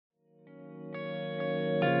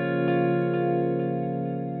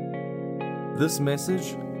This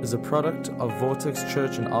message is a product of Vortex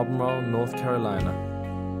Church in Albemarle, North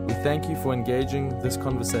Carolina. We thank you for engaging this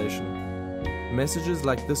conversation. Messages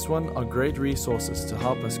like this one are great resources to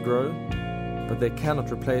help us grow, but they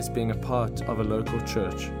cannot replace being a part of a local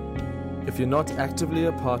church. If you're not actively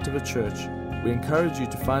a part of a church, we encourage you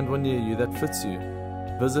to find one near you that fits you,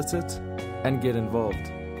 visit it, and get involved.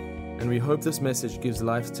 And we hope this message gives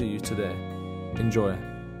life to you today. Enjoy.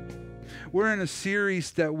 We're in a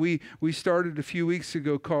series that we started a few weeks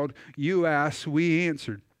ago called You Asked, We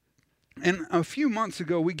Answered. And a few months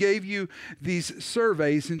ago, we gave you these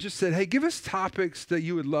surveys and just said, hey, give us topics that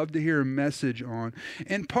you would love to hear a message on.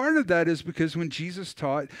 And part of that is because when Jesus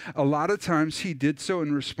taught, a lot of times he did so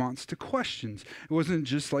in response to questions. It wasn't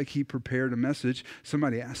just like he prepared a message.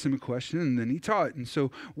 Somebody asked him a question and then he taught. And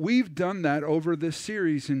so we've done that over this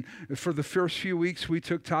series. And for the first few weeks, we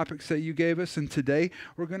took topics that you gave us. And today,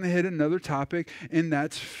 we're going to hit another topic, and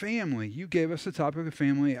that's family. You gave us a topic of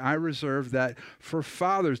family. I reserved that for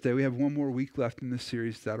Father's Day. We have one more week left in this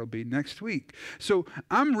series. That'll be next week. So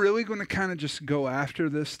I'm really going to kind of just go after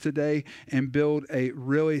this today and build a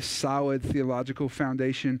really solid theological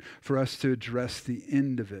foundation for us to address the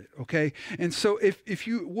end of it, okay? And so if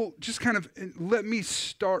you will just kind of let me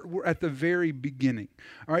start at the very beginning,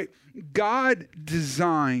 all right? God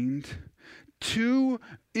designed two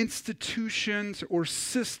institutions or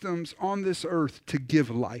systems on this earth to give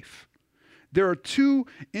life. There are two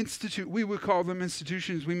we would call them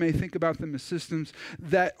institutions, we may think about them as systems,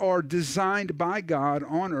 that are designed by God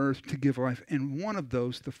on earth to give life. And one of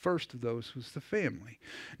those, the first of those, was the family.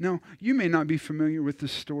 Now, you may not be familiar with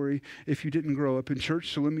this story if you didn't grow up in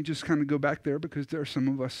church, so let me just kind of go back there because there are some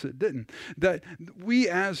of us that didn't. That we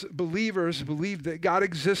as believers believe that God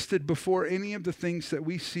existed before any of the things that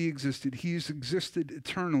we see existed. He's existed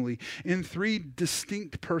eternally in three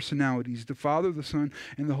distinct personalities, the Father, the Son,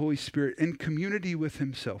 and the Holy Spirit, in community with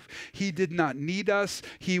himself. He did not need us.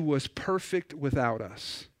 He was perfect without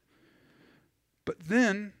us. But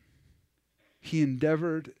then he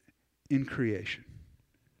endeavored in creation.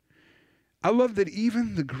 I love that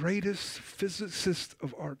even the greatest physicists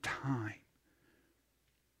of our time,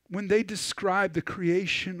 when they describe the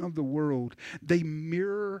creation of the world, they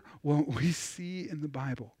mirror what we see in the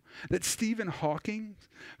Bible. That Stephen Hawking,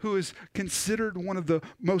 who is considered one of the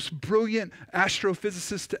most brilliant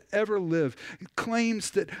astrophysicists to ever live,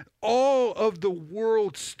 claims that all of the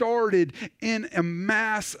world started in a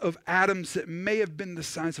mass of atoms that may have been the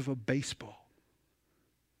size of a baseball.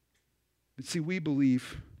 But see, we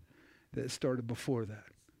believe that it started before that,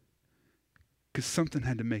 because something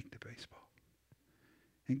had to make the baseball.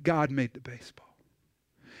 And God made the baseball.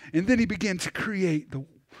 And then he began to create the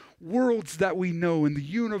worlds that we know and the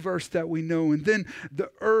universe that we know, and then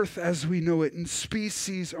the earth as we know it and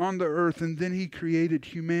species on the earth, and then he created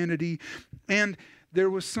humanity. And there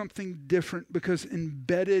was something different because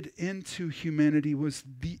embedded into humanity was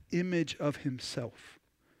the image of himself.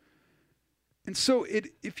 And so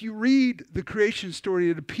if you read the creation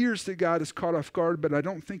story, it appears that God is caught off guard, but I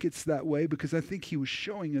don't think it's that way, because I think he was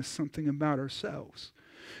showing us something about ourselves.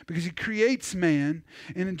 Because he creates man,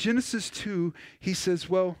 and in Genesis 2, he says,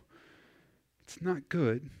 well, it's not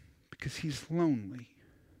good because he's lonely.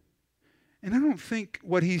 And I don't think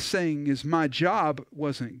what he's saying is my job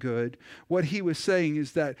wasn't good. What he was saying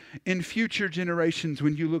is that in future generations,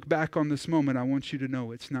 when you look back on this moment, I want you to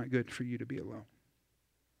know it's not good for you to be alone.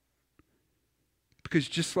 Because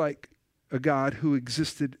just like a God who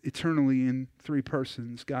existed eternally in three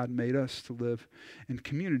persons, God made us to live in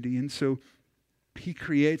community. And so he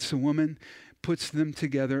creates a woman, puts them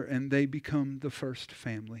together, and they become the first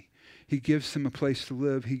family. He gives them a place to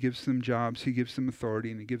live. He gives them jobs. He gives them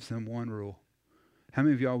authority, and he gives them one rule. How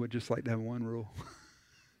many of y'all would just like to have one rule?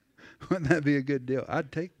 Wouldn't that be a good deal?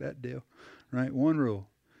 I'd take that deal, right? One rule.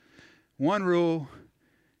 One rule,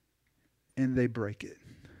 and they break it.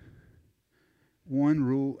 One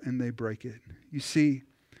rule, and they break it. You see,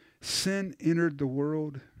 sin entered the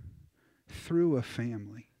world through a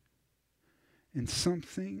family. And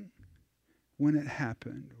something, when it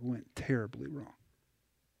happened, went terribly wrong.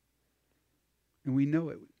 And we know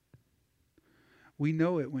it. We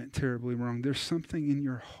know it went terribly wrong. There's something in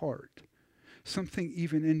your heart, something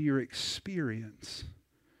even in your experience,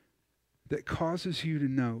 that causes you to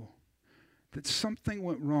know that something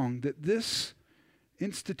went wrong, that this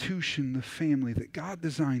institution, the family that God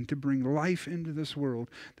designed to bring life into this world,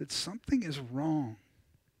 that something is wrong.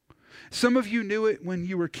 Some of you knew it when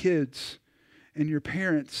you were kids, and your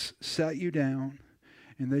parents sat you down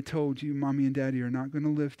and they told you, Mommy and Daddy are not going to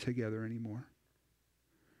live together anymore.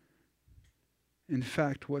 In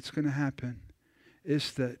fact, what's going to happen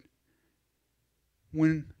is that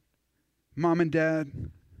when Mom and Dad,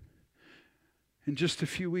 in just a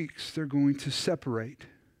few weeks, they're going to separate.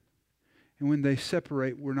 And when they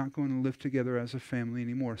separate, we're not going to live together as a family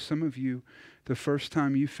anymore. Some of you, the first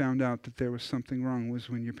time you found out that there was something wrong was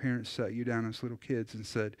when your parents sat you down as little kids and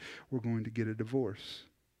said, we're going to get a divorce.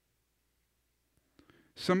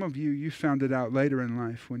 Some of you, you found it out later in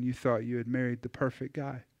life when you thought you had married the perfect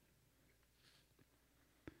guy.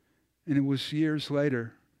 And it was years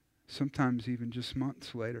later, sometimes even just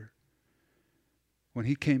months later, when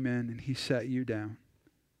he came in and he sat you down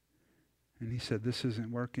and he said, this isn't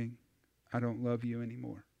working. I don't love you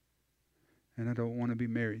anymore. And I don't want to be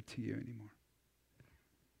married to you anymore.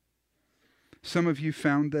 Some of you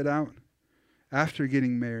found that out after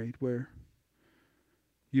getting married, where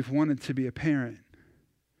you've wanted to be a parent.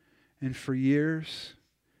 And for years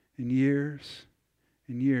and years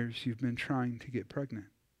and years, you've been trying to get pregnant.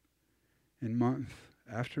 And month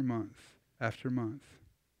after month after month,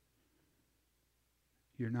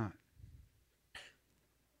 you're not.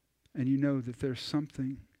 And you know that there's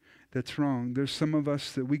something that's wrong. There's some of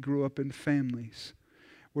us that we grew up in families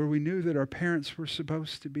where we knew that our parents were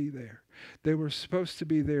supposed to be there. They were supposed to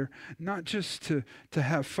be there not just to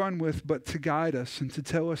have fun with, but to guide us and to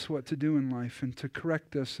tell us what to do in life and to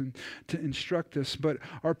correct us and to instruct us. But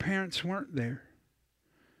our parents weren't there.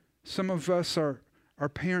 Some of us, our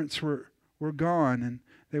parents were gone and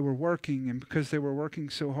they were working, and because they were working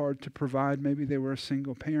so hard to provide, maybe they were a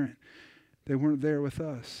single parent. They weren't there with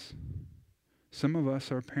us. Some of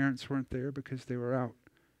us, our parents weren't there because they were out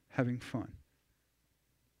having fun.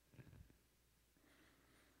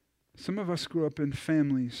 Some of us grew up in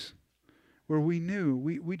families where we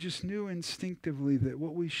just knew instinctively that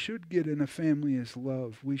what we should get in a family is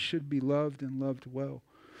love. We should be loved and loved well.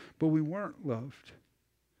 But we weren't loved.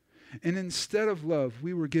 And instead of love,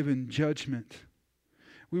 we were given judgment.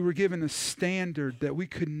 We were given a standard that we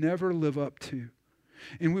could never live up to.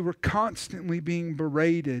 And we were constantly being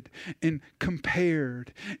berated and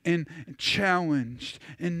compared and challenged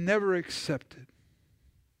and never accepted.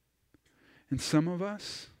 And some of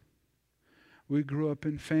us, we grew up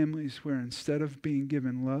in families where instead of being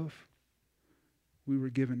given love, we were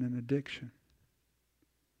given an addiction.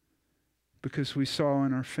 Because we saw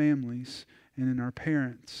in our families and in our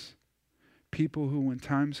parents, people who when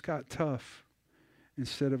times got tough,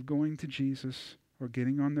 instead of going to Jesus or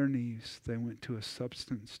getting on their knees, they went to a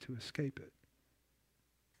substance to escape it.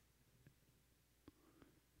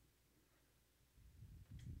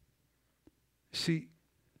 See,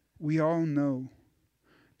 we all know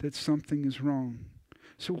that something is wrong.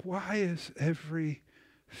 So why is every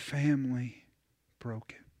family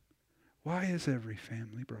broken? Why is every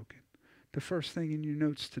family broken? The first thing in your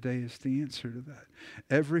notes today is the answer to that.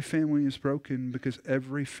 Every family is broken because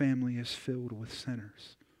every family is filled with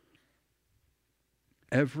sinners.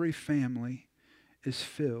 Every family is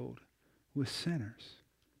filled with sinners.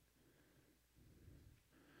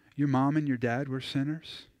 Your mom and your dad were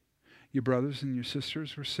sinners. Your brothers and your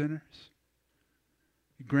sisters were sinners.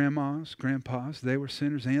 Your grandmas, grandpas, they were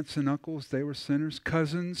sinners. Aunts and uncles, they were sinners.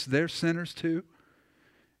 Cousins, they're sinners too.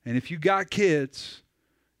 And if you got kids,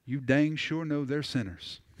 you dang sure know they're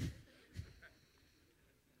sinners.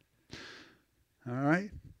 All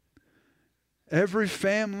right? Every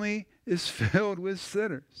family is filled with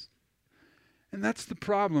sinners. And that's the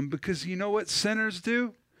problem, because you know what sinners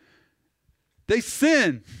do? They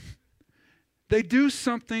sin. They do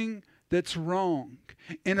something that's wrong.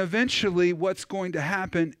 And eventually what's going to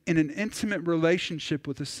happen in an intimate relationship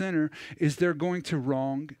with a sinner is they're going to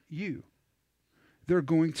wrong you. They're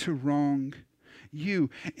going to wrong you.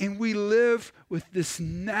 And we live with this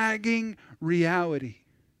nagging reality.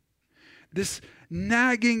 This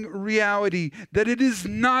nagging reality that it is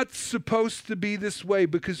not supposed to be this way,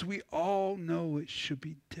 because we all know it should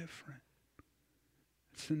be different.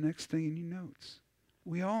 That's the next thing in your notes.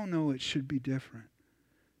 We all know it should be different.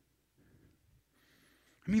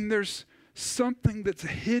 I mean, there's something that's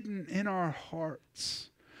hidden in our hearts.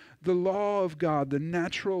 The law of God, the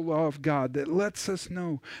natural law of God, that lets us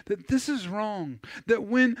know that this is wrong. That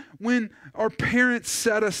when our parents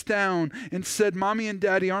sat us down and said, Mommy and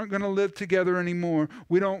Daddy aren't going to live together anymore.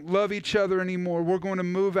 We don't love each other anymore. We're going to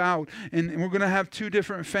move out and we're going to have two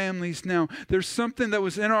different families now. There's something that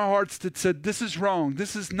was in our hearts that said, this is wrong.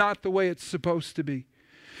 This is not the way it's supposed to be.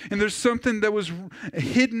 And there's something that was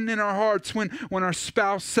hidden in our hearts when our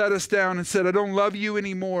spouse sat us down and said, I don't love you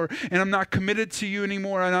anymore, and I'm not committed to you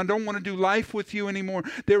anymore, and I don't want to do life with you anymore.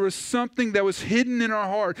 There was something that was hidden in our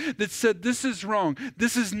heart that said, this is wrong.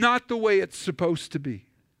 This is not the way it's supposed to be.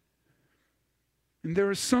 And there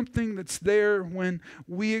is something that's there when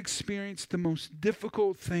we experience the most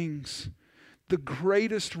difficult things, the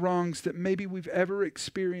greatest wrongs that maybe we've ever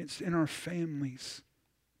experienced in our families.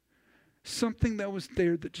 Something that was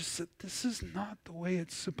there that just said, this is not the way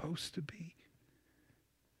it's supposed to be.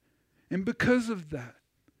 And because of that,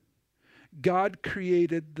 God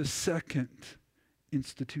created the second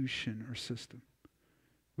institution or system,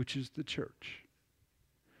 which is the church.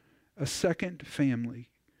 A second family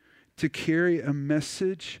to carry a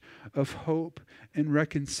message of hope and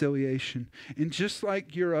reconciliation. And just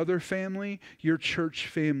like your other family, your church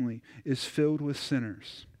family is filled with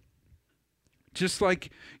sinners. Just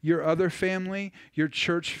like your other family, your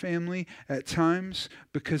church family, at times,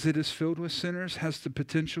 because it is filled with sinners, has the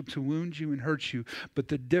potential to wound you and hurt you. But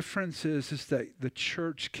the difference is that the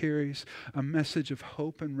church carries a message of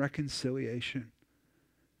hope and reconciliation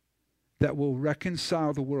that will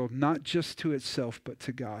reconcile the world, not just to itself, but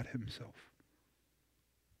to God Himself.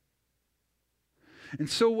 And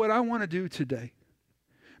so what I want to do today,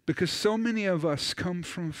 because so many of us come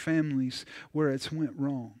from families where it's went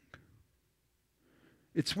wrong.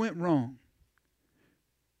 It's went wrong.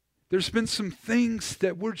 There's been some things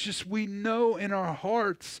that we know in our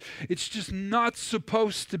hearts, it's just not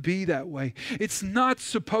supposed to be that way. It's not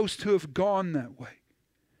supposed to have gone that way.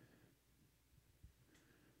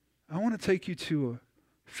 I want to take you to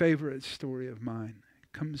a favorite story of mine.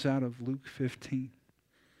 It comes out of Luke 15.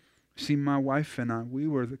 See, my wife and I, we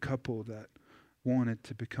were the couple that wanted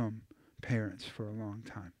to become parents for a long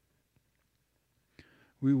time.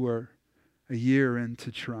 We were a year into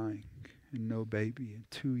trying and no baby, and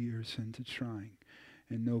 2 years into trying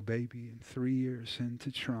and no baby, and 3 years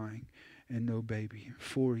into trying and no baby, and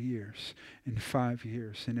 4 years and 5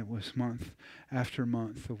 years. And it was month after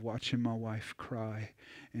month of watching my wife cry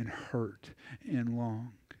and hurt and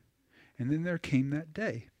long. And then there came that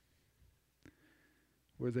day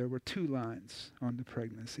where there were 2 lines on the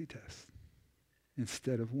pregnancy test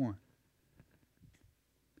instead of 1.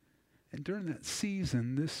 And during that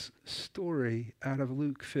season, this story out of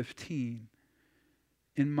Luke 15,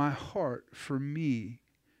 in my heart, for me,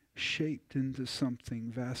 shaped into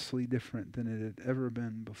something vastly different than it had ever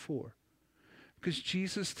been before. Because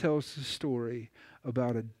Jesus tells the story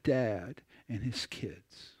about a dad and his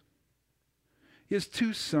kids. He has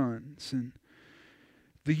 2 sons, and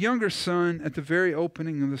the younger son, at the very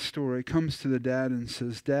opening of the story, comes to the dad and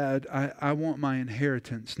says, "Dad, I want my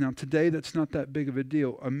inheritance." Now, today, that's not that big of a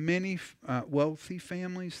deal. Many wealthy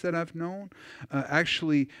families that I've known,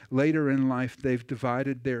 actually, later in life, they've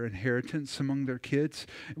divided their inheritance among their kids,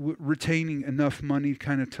 retaining enough money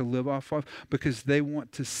kind of to live off of, because they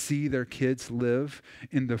want to see their kids live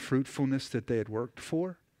in the fruitfulness that they had worked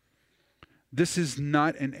for. This is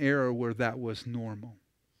not an era where that was normal.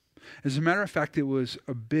 As a matter of fact, it was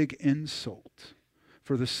a big insult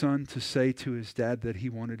for the son to say to his dad that he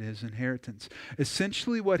wanted his inheritance.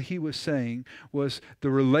 Essentially what he was saying was,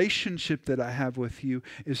 the relationship that I have with you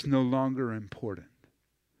is no longer important.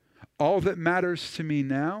 All that matters to me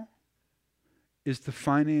now is the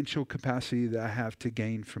financial capacity that I have to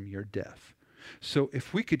gain from your death. So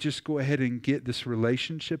if we could just go ahead and get this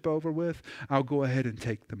relationship over with, I'll go ahead and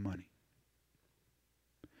take the money.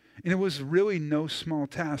 And it was really no small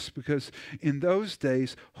task, because in those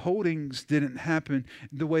days, holdings didn't happen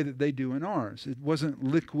the way that they do in ours. It wasn't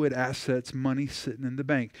liquid assets, money sitting in the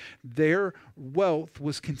bank. Their wealth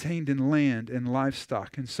was contained in land and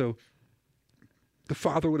livestock. And so the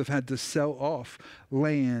father would have had to sell off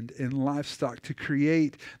land and livestock to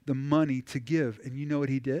create the money to give. And you know what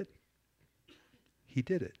he did? He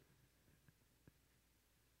did it.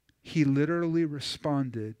 He literally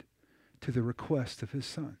responded to the request of his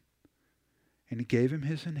son. And he gave him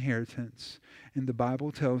his inheritance. And the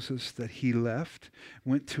Bible tells us that he left,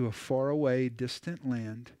 went to a faraway, distant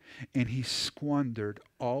land, and he squandered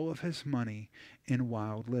all of his money in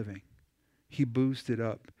wild living. He boozed it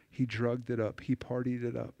up. He drugged it up. He partied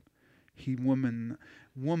it up. He womaned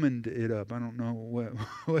it up. I don't know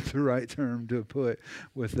what the right term to put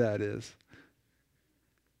with that is.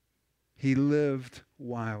 He lived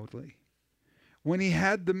wildly. When he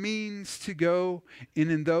had the means to go, and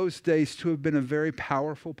in those days to have been a very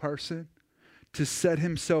powerful person, to set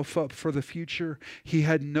himself up for the future, he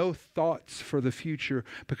had no thoughts for the future,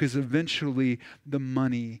 because eventually the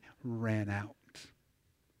money ran out.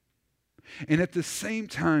 And at the same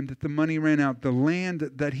time that the money ran out, the land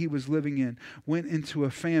that he was living in went into a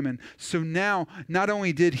famine. So now, not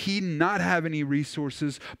only did he not have any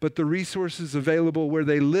resources, but the resources available where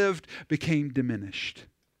they lived became diminished.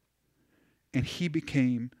 And he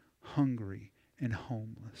became hungry and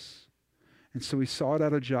homeless. And so he sought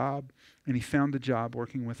out a job, and he found a job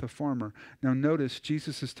working with a farmer. Now notice,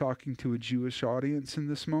 Jesus is talking to a Jewish audience in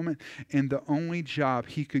this moment, and the only job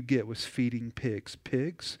he could get was feeding pigs.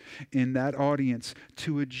 Pigs in that audience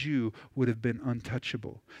to a Jew would have been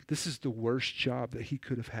untouchable. This is the worst job that he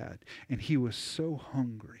could have had. And he was so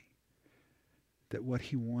hungry that what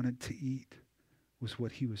he wanted to eat was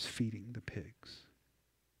what he was feeding the pigs.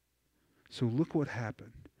 So look what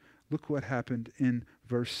happened. Look what happened in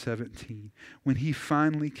verse 17. When he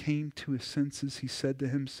finally came to his senses, he said to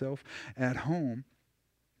himself, at home,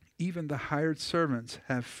 even the hired servants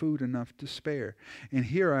have food enough to spare. And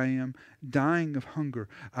here I am, dying of hunger.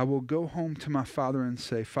 I will go home to my father and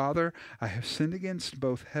say, Father, I have sinned against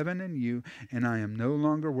both heaven and you, and I am no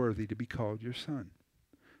longer worthy to be called your son.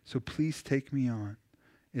 So please take me on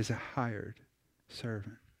as a hired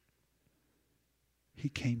servant. He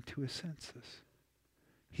came to his senses.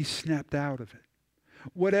 He snapped out of it.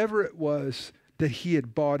 Whatever it was that he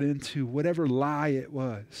had bought into, whatever lie it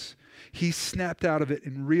was, he snapped out of it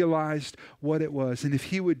and realized what it was. And if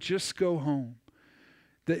he would just go home,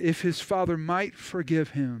 that if his father might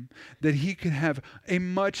forgive him, that he could have a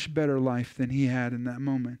much better life than he had in that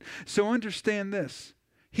moment. So understand this.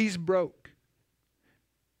 He's broke.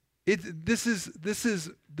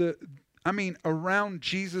 Around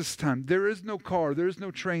Jesus' time, there is no car, there is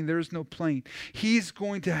no train, there is no plane. He's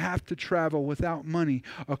going to have to travel without money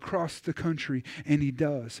across the country, and he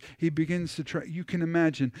does. He begins to you can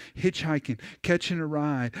imagine hitchhiking, catching a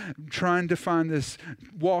ride, trying to find this,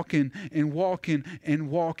 walking, and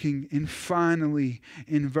finally,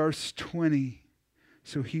 in verse 20,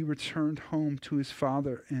 so he returned home to his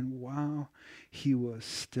father, and while he was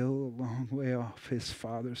still a long way off, his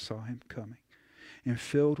father saw him coming. And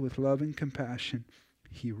filled with love and compassion,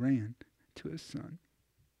 he ran to his son,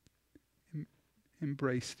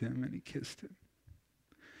 embraced him, and he kissed him.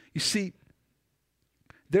 You see,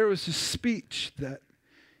 there was a speech that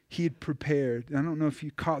he had prepared. I don't know if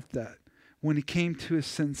you caught that. When he came to his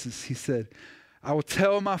senses, he said, I will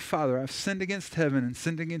tell my father, I've sinned against heaven and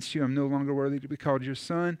sinned against you. I'm no longer worthy to be called your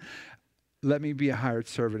son. Let me be a hired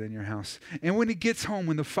servant in your house. And when he gets home,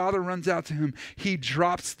 when the father runs out to him, he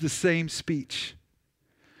drops the same speech.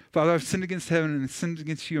 Father, I've sinned against heaven and sinned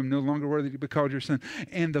against you. I'm no longer worthy to be called your son.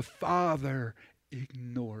 And the father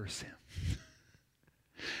ignores him.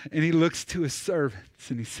 And he looks to his servants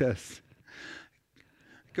and he says,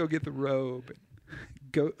 go get the robe.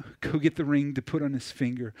 Go get the ring to put on his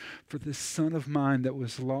finger. For this son of mine that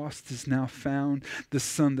was lost is now found. The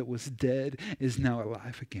son that was dead is now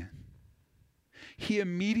alive again. He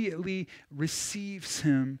immediately receives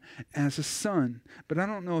him as a son. But I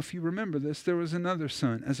don't know if you remember this, there was another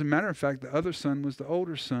son. As a matter of fact, the other son was the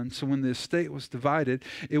older son. So when the estate was divided,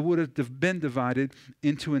 it would have been divided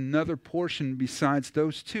into another portion besides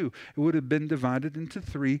those two. It would have been divided into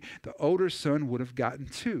 3. The older son would have gotten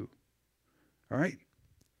 2. All right?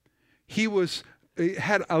 He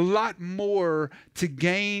had a lot more to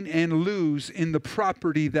gain and lose in the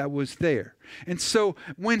property that was there. And so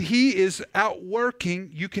when he is out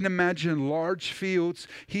working, you can imagine large fields.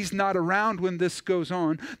 He's not around when this goes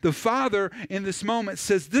on. The father in this moment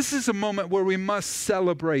says, this is a moment where we must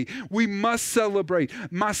celebrate. We must celebrate.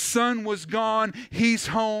 My son was gone. He's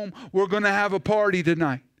home. We're going to have a party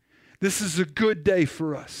tonight. This is a good day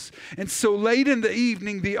for us. And so late in the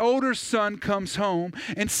evening, the older son comes home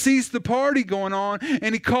and sees the party going on,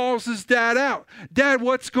 and he calls his dad out. Dad,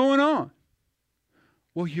 what's going on?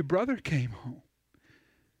 Well, your brother came home.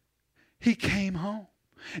 He came home.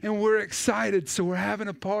 And we're excited, so we're having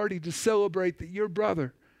a party to celebrate that your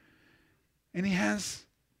brother. And he has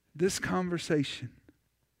this conversation.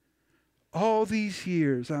 All these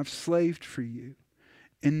years I've slaved for you,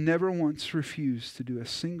 and never once refused to do a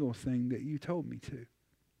single thing that you told me to.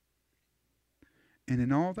 And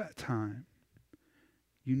in all that time,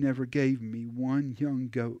 you never gave me one young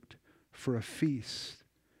goat for a feast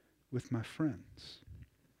with my friends.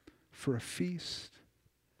 For a feast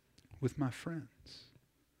with my friends.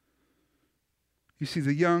 You see,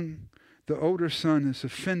 the older son is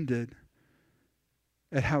offended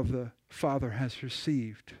at how the father has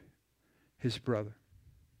received his brother.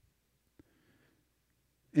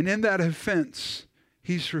 And in that offense,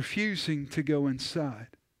 he's refusing to go inside.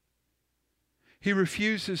 He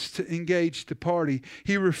refuses to engage the party.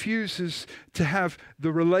 He refuses to have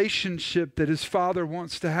the relationship that his father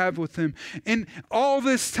wants to have with him. And all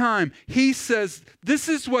this time, he says, this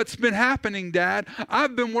is what's been happening, Dad.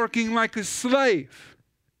 I've been working like a slave.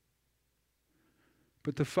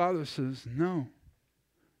 But the father says, no,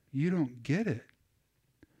 you don't get it.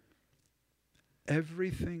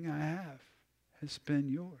 Everything I have has been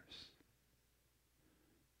yours.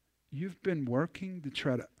 You've been working to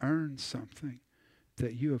try to earn something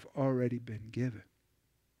that you have already been given.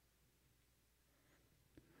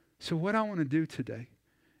 So what I want to do today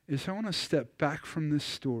is I want to step back from this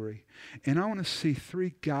story and I want to see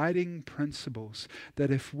 3 guiding principles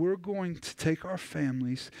that if we're going to take our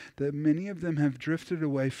families, that many of them have drifted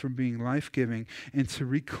away from being life-giving, and to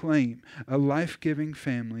reclaim a life-giving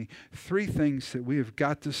family, 3 things that we have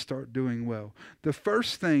got to start doing well. The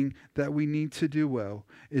first thing that we need to do well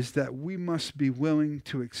is that we must be willing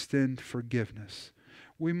to extend forgiveness.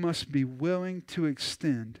 We must be willing to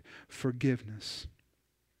extend forgiveness.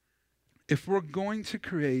 If we're going to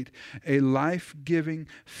create a life-giving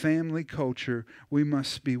family culture, we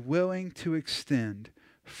must be willing to extend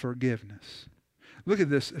forgiveness. Look at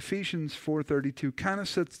this. Ephesians 4:32 kind of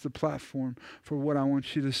sets the platform for what I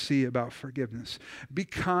want you to see about forgiveness. Be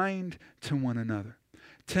kind to one another,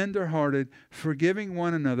 tender-hearted, forgiving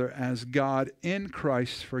one another as God in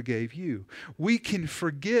Christ forgave you. We can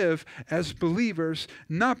forgive as believers,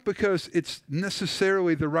 not because it's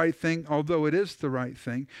necessarily the right thing, although it is the right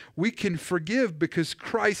thing. We can forgive because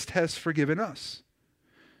Christ has forgiven us.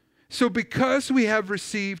 So because we have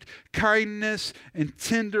received kindness and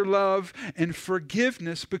tender love and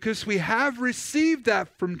forgiveness, because we have received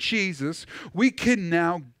that from Jesus, we can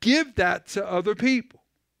now give that to other people.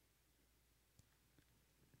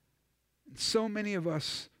 So many of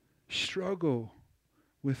us struggle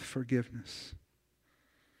with forgiveness.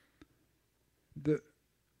 The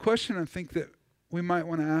question I think that we might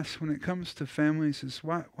want to ask when it comes to families is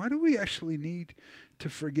why do we actually need to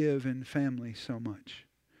forgive in family so much?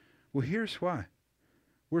 Well, here's why.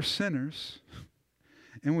 We're sinners,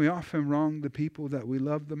 and we often wrong the people that we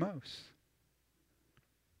love the most.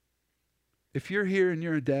 If you're here and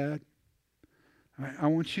you're a dad, I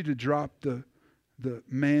want you to drop the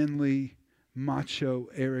manly, macho,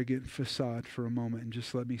 arrogant facade for a moment and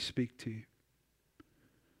just let me speak to you.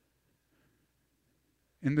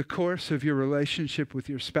 In the course of your relationship with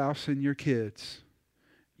your spouse and your kids,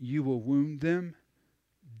 you will wound them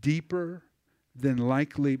deeper than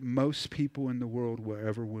likely most people in the world will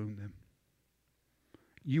ever wound them.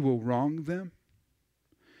 You will wrong them,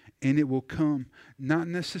 and it will come not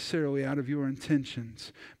necessarily out of your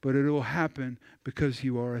intentions, but it will happen because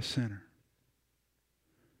you are a sinner.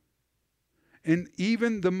 And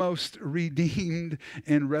even the most redeemed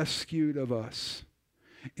and rescued of us,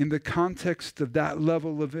 in the context of that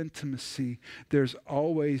level of intimacy, there's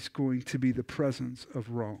always going to be the presence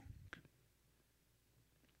of wrong.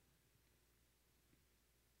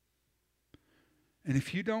 And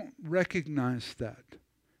if you don't recognize that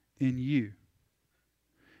in you,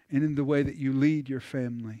 and in the way that you lead your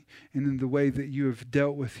family, and in the way that you have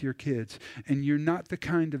dealt with your kids, and you're not the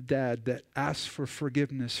kind of dad that asks for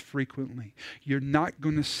forgiveness frequently, you're not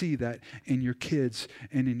going to see that in your kids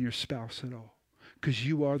and in your spouse at all, because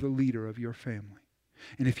you are the leader of your family.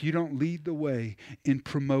 And if you don't lead the way in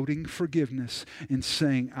promoting forgiveness and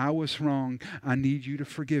saying, I was wrong, I need you to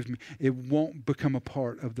forgive me, it won't become a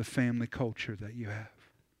part of the family culture that you have.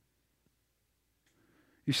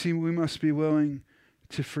 You see, we must be willing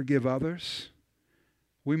to forgive others.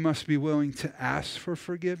 We must be willing to ask for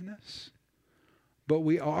forgiveness. But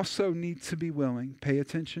we also need to be willing, pay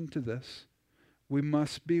attention to this, we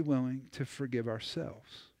must be willing to forgive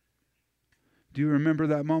ourselves. Do you remember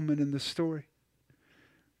that moment in the story?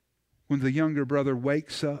 When the younger brother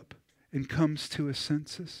wakes up and comes to his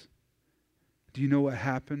senses? Do you know what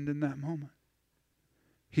happened in that moment?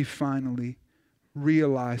 He finally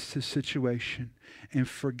realized his situation and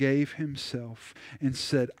forgave himself and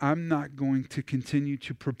said, I'm not going to continue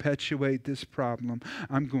to perpetuate this problem.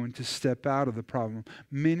 I'm going to step out of the problem.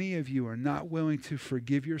 Many of you are not willing to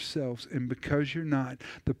forgive yourselves, and because you're not,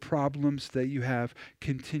 the problems that you have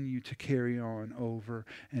continue to carry on over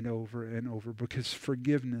and over and over, because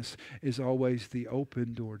forgiveness is always the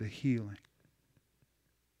open door to healing.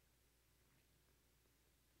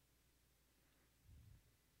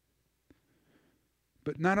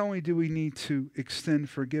 But not only do we need to extend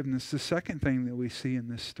forgiveness, the second thing that we see in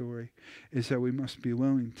this story is that we must be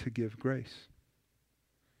willing to give grace.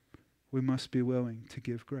 We must be willing to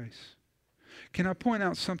give grace. Can I point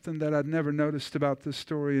out something that I'd never noticed about this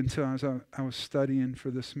story until I was studying for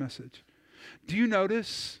this message? Do you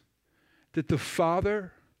notice that the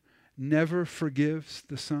Father never forgives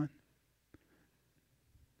the Son?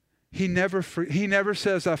 He never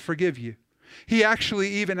says, I forgive you. He actually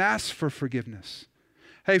even asks for forgiveness.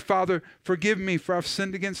 Hey, Father, forgive me for I've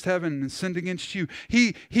sinned against heaven and sinned against you.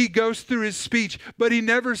 He goes through his speech, but he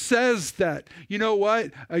never says that, you know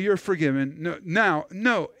what, you're forgiven.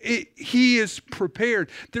 He is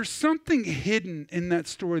prepared. There's something hidden in that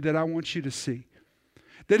story that I want you to see.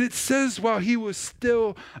 that it says while he was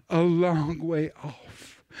still a long way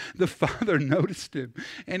off, the Father noticed him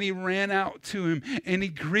and he ran out to him and he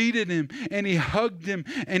greeted him and he hugged him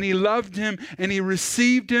and he loved him and he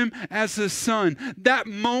received him as a son. That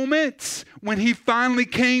moment when he finally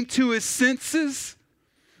came to his senses,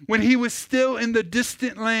 when he was still in the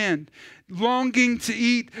distant land, longing to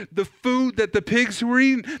eat the food that the pigs were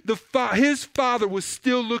eating, his father was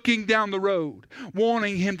still looking down the road,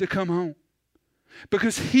 wanting him to come home.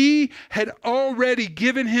 Because he had already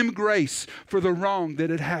given him grace for the wrong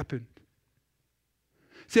that had happened.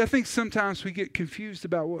 See, I think sometimes we get confused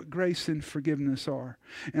about what grace and forgiveness are.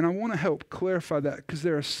 And I want to help clarify that, because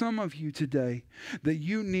there are some of you today that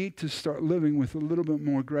you need to start living with a little bit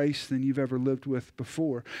more grace than you've ever lived with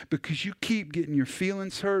before. Because you keep getting your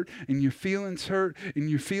feelings hurt and your feelings hurt and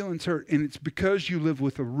your feelings hurt. And it's because you live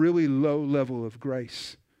with a really low level of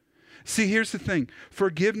grace. See, here's the thing.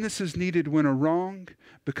 Forgiveness is needed when a wrong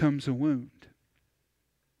becomes a wound.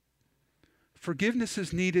 Forgiveness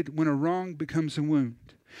is needed when a wrong becomes a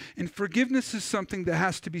wound. And forgiveness is something that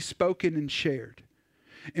has to be spoken and shared.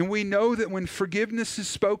 And we know that when forgiveness is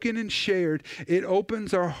spoken and shared, it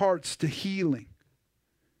opens our hearts to healing.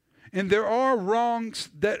 And there are wrongs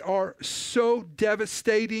that are so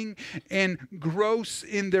devastating and gross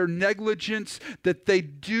in their negligence that they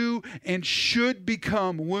do and should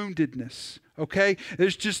become woundedness. Okay?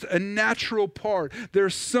 There's just a natural part.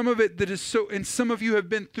 There's some of it that is so, and some of you have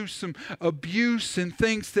been through some abuse and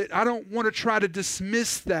things that I don't want to try to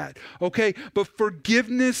dismiss that. Okay? But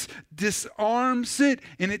forgiveness disarms it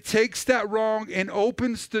and it takes that wrong and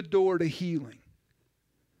opens the door to healing.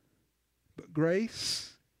 But grace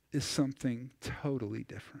is something totally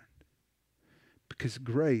different. Because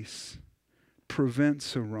grace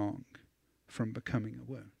prevents a wrong from becoming a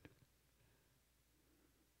wound.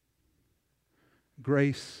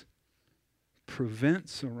 Grace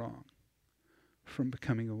prevents a wrong from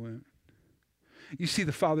becoming a wound. You see,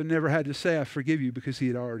 the Father never had to say, I forgive you, because he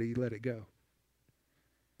had already let it go.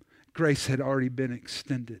 Grace had already been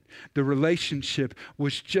extended. The relationship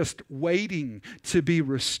was just waiting to be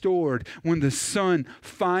restored when the Son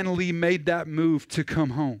finally made that move to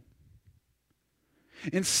come home.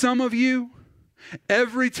 And some of you,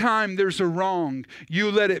 every time there's a wrong, you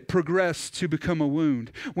let it progress to become a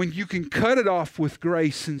wound. When you can cut it off with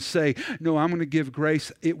grace and say, no, I'm going to give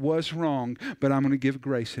grace. It was wrong, but I'm going to give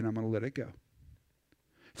grace and I'm going to let it go.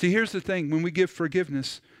 See, here's the thing. When we give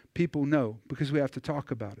forgiveness, people know because we have to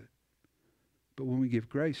talk about it. But when we give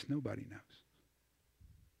grace, nobody knows.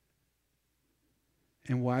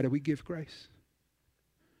 And why do we give grace?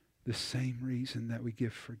 The same reason that we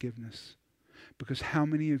give forgiveness. Because how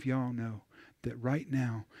many of y'all know that right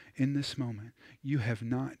now, in this moment, you have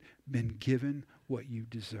not been given what you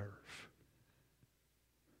deserve?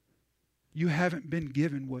 You haven't been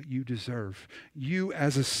given what you deserve. You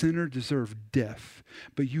as a sinner deserve death,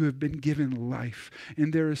 but you have been given life.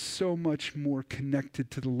 And there is so much more connected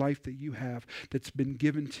to the life that you have that's been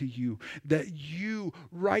given to you, that you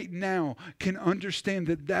right now can understand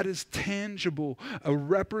that that is tangible, a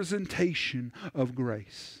representation of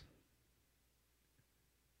grace.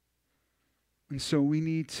 And so we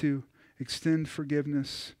need to extend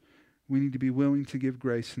forgiveness. We need to be willing to give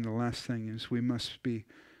grace. And the last thing is we must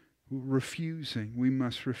refuse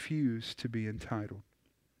to be entitled.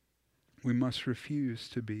 We must refuse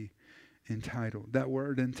to be entitled. That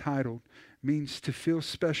word entitled means to feel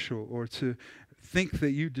special or to think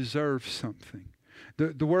that you deserve something.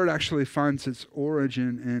 The word actually finds its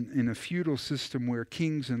origin in a feudal system where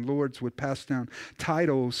kings and lords would pass down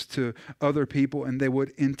titles to other people and they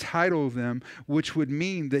would entitle them, which would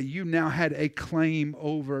mean that you now had a claim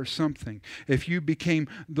over something. If you became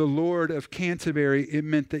the Lord of Canterbury, it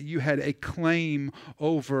meant that you had a claim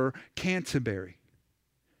over Canterbury.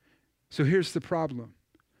 So here's the problem.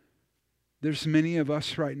 There's many of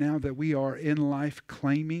us right now that we are in life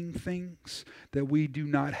claiming things that we do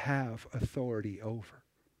not have authority over.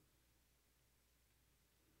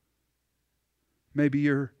 Maybe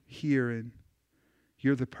you're here and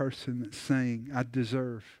you're the person that's saying, I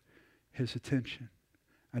deserve his attention.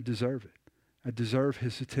 I deserve it. I deserve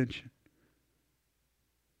his attention.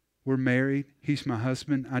 We're married. He's my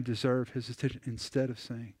husband. I deserve his attention. Instead of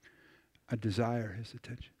saying, I desire his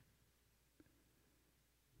attention.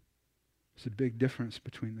 There's a big difference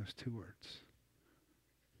between those two words.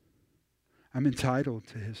 I'm entitled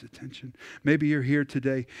to his attention. Maybe you're here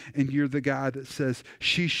today and you're the guy that says,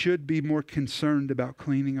 she should be more concerned about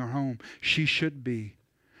cleaning our home. She should be.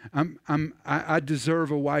 I deserve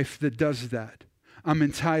a wife that does that. I'm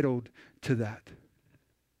entitled to that.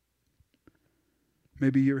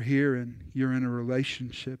 Maybe you're here and you're in a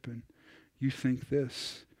relationship and you think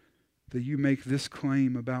this, that you make this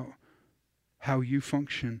claim about how you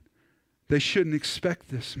function. They shouldn't expect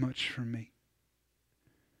this much from me.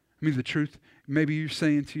 I mean, the truth, maybe you're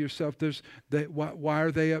saying to yourself, why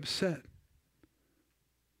are they upset?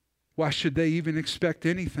 Why should they even expect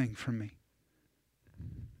anything from me?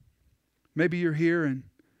 Maybe you're here and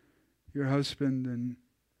your husband and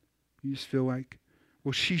you just feel like,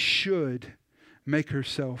 well, she should make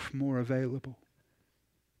herself more available.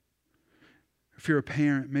 If you're a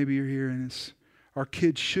parent, maybe you're here and our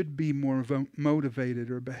kids should be more motivated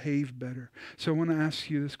or behave better. So I want to ask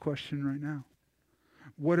you this question right now.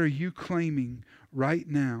 What are you claiming right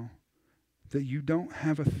now that you don't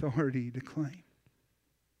have authority to claim?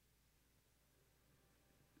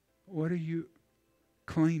 What are you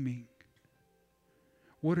claiming?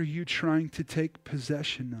 What are you trying to take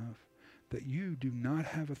possession of that you do not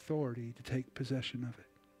have authority to take possession of it?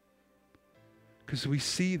 Because we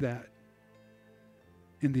see that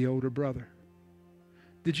in the older brother.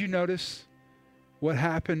 Did you notice what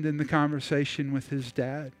happened in the conversation with his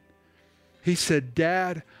dad? He said,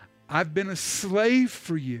 Dad, I've been a slave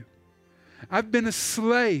for you. I've been a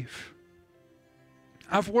slave.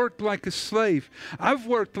 I've worked like a slave. I've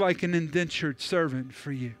worked like an indentured servant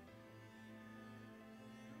for you.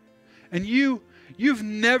 And you've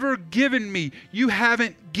never given me, you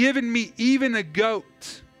haven't given me even a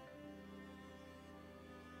goat.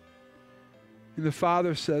 And the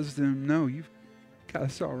father says to him, no, you've got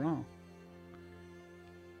this all wrong.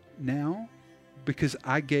 Now, because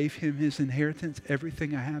I gave him his inheritance,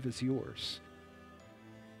 everything I have is yours.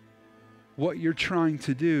 What you're trying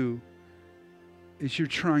to do is you're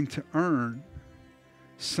trying to earn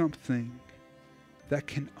something that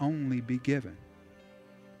can only be given.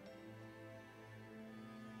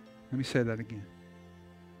 Let me say that again.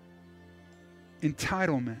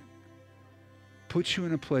 Entitlement puts you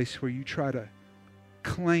in a place where you try to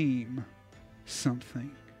claim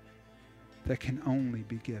something that can only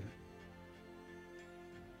be given.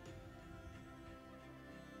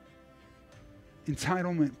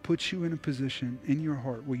 Entitlement puts you in a position in your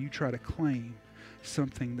heart where you try to claim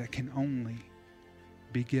something that can only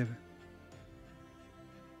be given.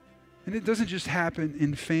 And it doesn't just happen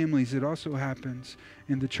in families, it also happens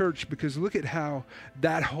in the church, because look at how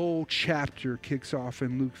that whole chapter kicks off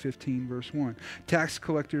in Luke 15, verse 1. Tax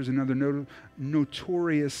collectors and other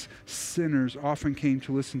notorious sinners often came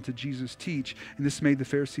to listen to Jesus teach, and this made the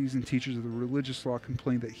Pharisees and teachers of the religious law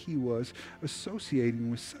complain that he was associating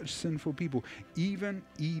with such sinful people, even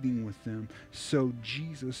eating with them. So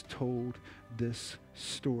Jesus told this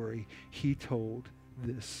story. He told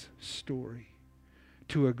this story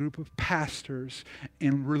to a group of pastors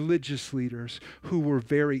and religious leaders who were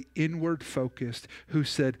very inward focused, who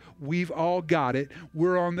said, we've all got it.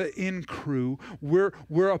 We're on the in crew. We're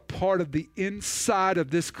a part of the inside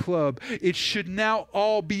of this club. It should now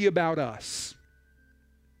all be about us.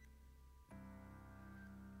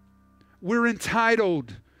 We're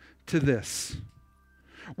entitled to this.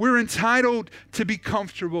 We're entitled to be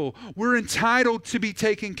comfortable. We're entitled to be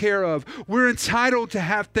taken care of. We're entitled to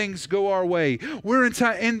have things go our way. We're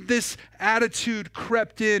entitled, and this attitude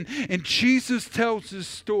crept in, and Jesus tells this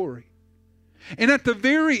story. And at the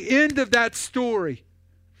very end of that story,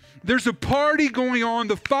 there's a party going on.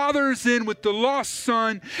 The father is in with the lost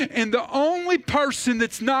son, and the only person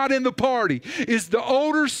that's not in the party is the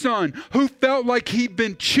older son who felt like he'd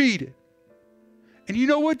been cheated. And you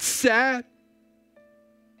know what's sad?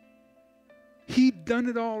 He'd done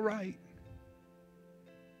it all right.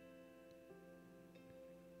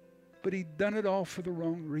 But he'd done it all for the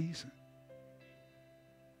wrong reason.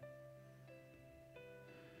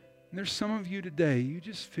 And there's some of you today, you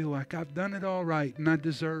just feel like I've done it all right and I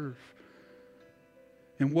deserve.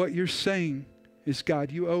 And what you're saying is, God,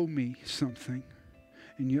 you owe me something.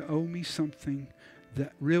 And you owe me something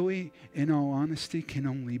that really, in all honesty, can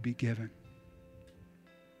only be given.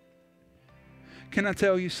 Can I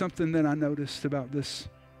tell you something that I noticed about this?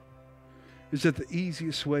 Is that the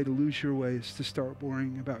easiest way to lose your way is to start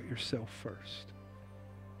worrying about yourself first.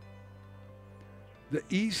 The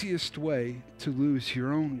easiest way to lose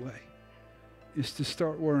your own way is to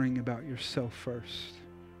start worrying about yourself first.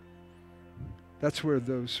 That's where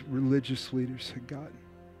those religious leaders had gotten.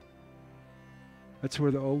 That's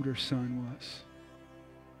where the older son was.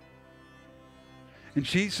 And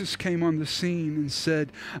Jesus came on the scene and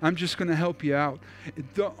said, I'm just going to help you out.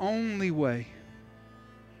 The only way,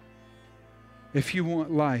 if you want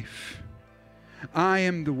life, I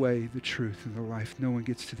am the way, the truth, and the life. No one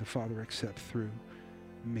gets to the Father except through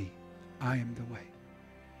me. I am the way.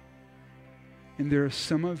 And there are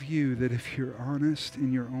some of you that if you're honest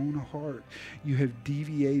in your own heart, you have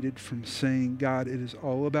deviated from saying, God, it is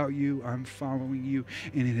all about you, I'm following you,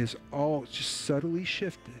 and it has all just subtly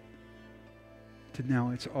shifted to now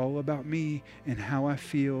it's all about me and how I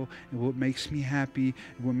feel and what makes me happy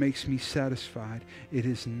and what makes me satisfied. It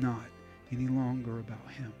is not any longer about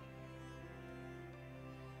him.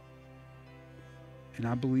 And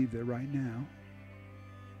I believe that right now,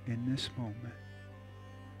 in this moment,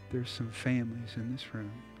 there's some families in this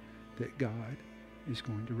room that God is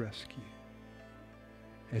going to rescue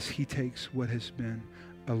as he takes what has been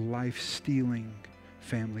a life-stealing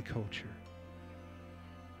family culture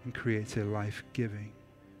and creates a life-giving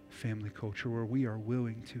family culture where we are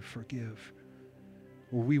willing to forgive,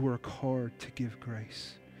 where we work hard to give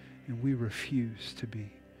grace, and we refuse to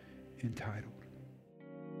be entitled.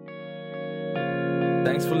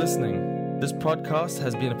 Thanks for listening. This podcast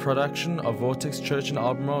has been a production of Vortex Church in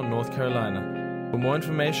Albemarle, North Carolina. For more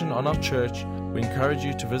information on our church, we encourage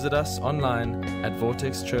you to visit us online at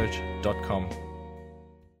vortexchurch.com.